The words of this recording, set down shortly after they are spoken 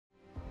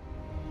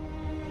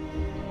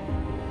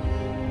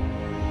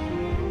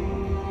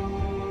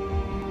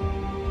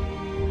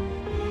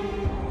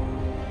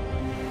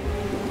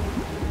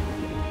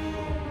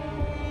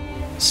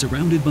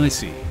Surrounded by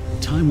sea,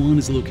 Taiwan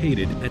is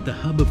located at the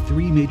hub of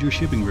 3 major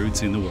shipping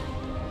routes in the world.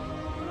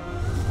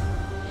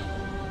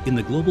 In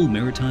the global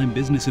maritime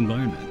business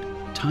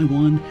environment,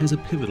 Taiwan has a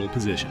pivotal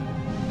position.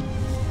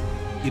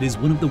 It is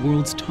one of the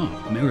world's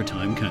top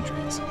maritime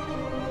countries.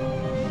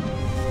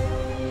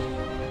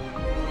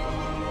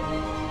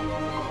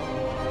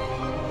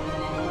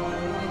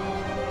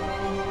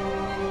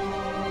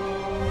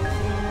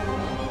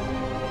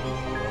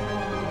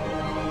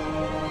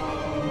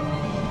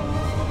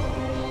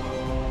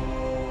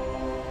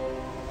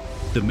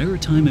 The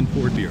Maritime and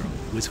Port Bureau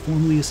was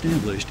formally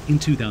established in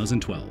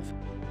 2012,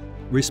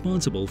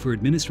 responsible for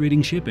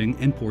administrating shipping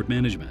and port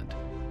management,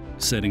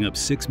 setting up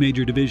 6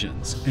 major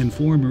divisions and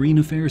 4 marine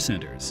affairs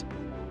centers,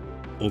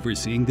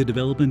 overseeing the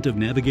development of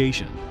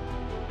navigation,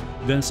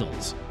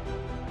 vessels,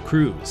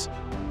 cruise,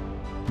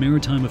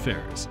 maritime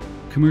affairs,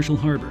 commercial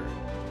harbor,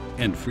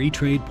 and free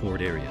trade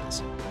port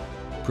areas,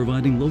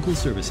 providing local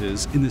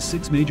services in the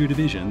 6 major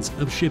divisions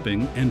of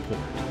shipping and port.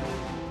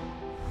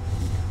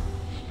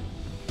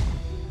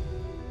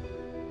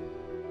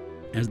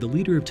 As the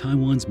leader of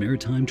Taiwan's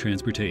maritime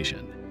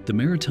transportation, the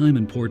Maritime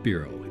and Port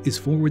Bureau is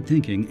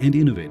forward-thinking and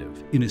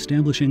innovative in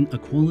establishing a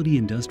quality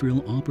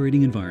industrial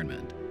operating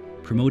environment,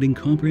 promoting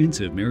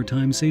comprehensive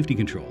maritime safety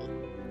control,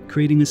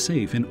 creating a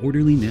safe and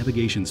orderly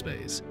navigation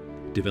space,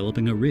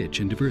 developing a rich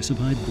and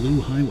diversified blue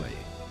highway,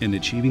 and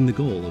achieving the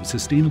goal of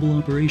sustainable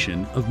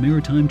operation of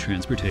maritime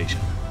transportation.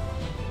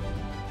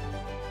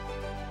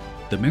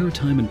 The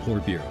Maritime and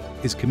Port Bureau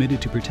is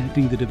committed to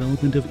protecting the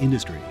development of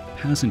industry,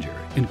 passenger,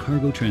 and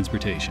cargo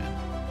transportation,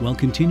 while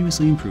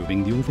continuously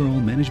improving the overall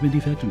management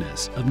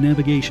effectiveness of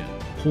navigation,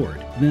 port,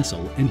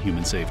 vessel, and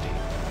human safety.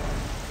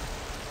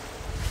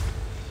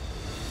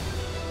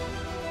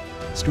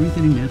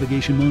 Strengthening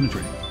navigation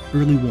monitoring,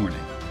 early warning,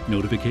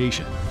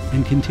 notification,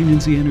 and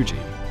contingency energy,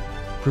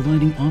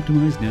 providing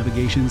optimized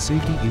navigation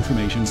safety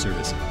information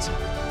services,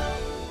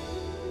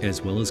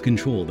 as well as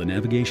control the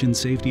navigation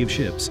safety of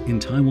ships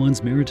in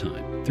Taiwan's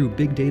maritime through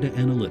big data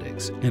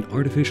analytics and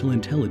artificial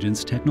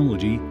intelligence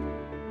technology.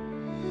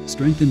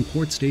 Strengthen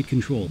port state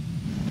control.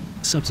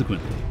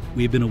 Subsequently,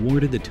 we have been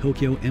awarded the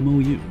Tokyo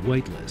MOU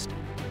whitelist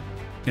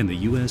and the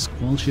U.S.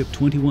 Qualship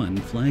 21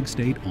 flag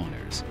state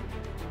honors.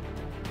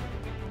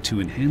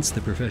 To enhance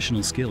the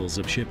professional skills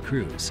of ship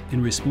crews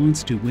in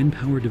response to wind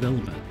power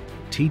development,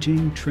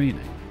 teaching,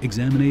 training,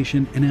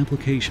 examination, and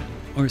application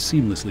are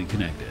seamlessly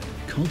connected,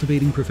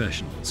 cultivating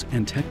professionals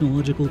and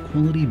technological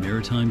quality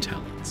maritime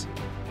talents.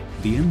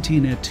 The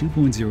MTNet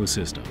 2.0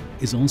 system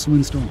is also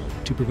installed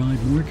to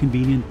provide more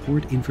convenient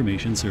port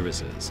information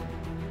services,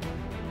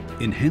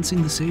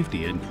 enhancing the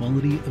safety and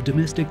quality of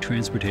domestic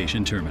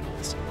transportation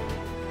terminals.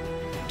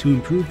 To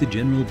improve the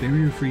general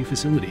barrier-free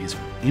facilities,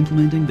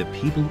 implementing the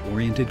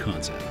people-oriented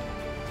concept.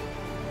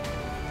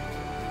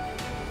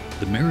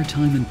 The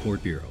Maritime and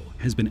Port Bureau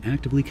has been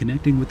actively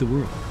connecting with the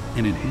world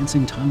and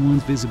enhancing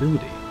Taiwan's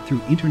visibility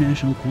through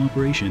international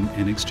cooperation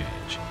and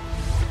exchange.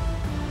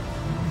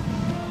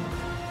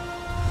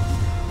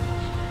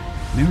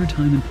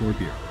 Maritime and Port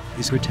Bureau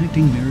is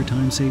protecting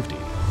maritime safety,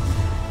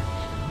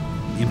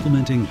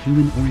 implementing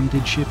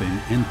human-oriented shipping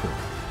and port,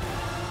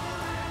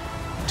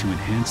 to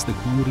enhance the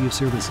quality of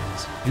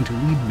services and to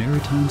lead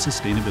maritime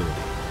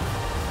sustainability.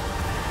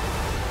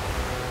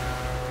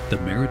 The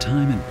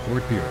Maritime and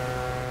Port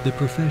Bureau, the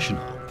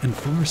professional and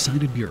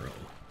far-sighted bureau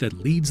that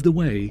leads the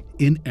way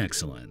in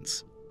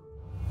excellence.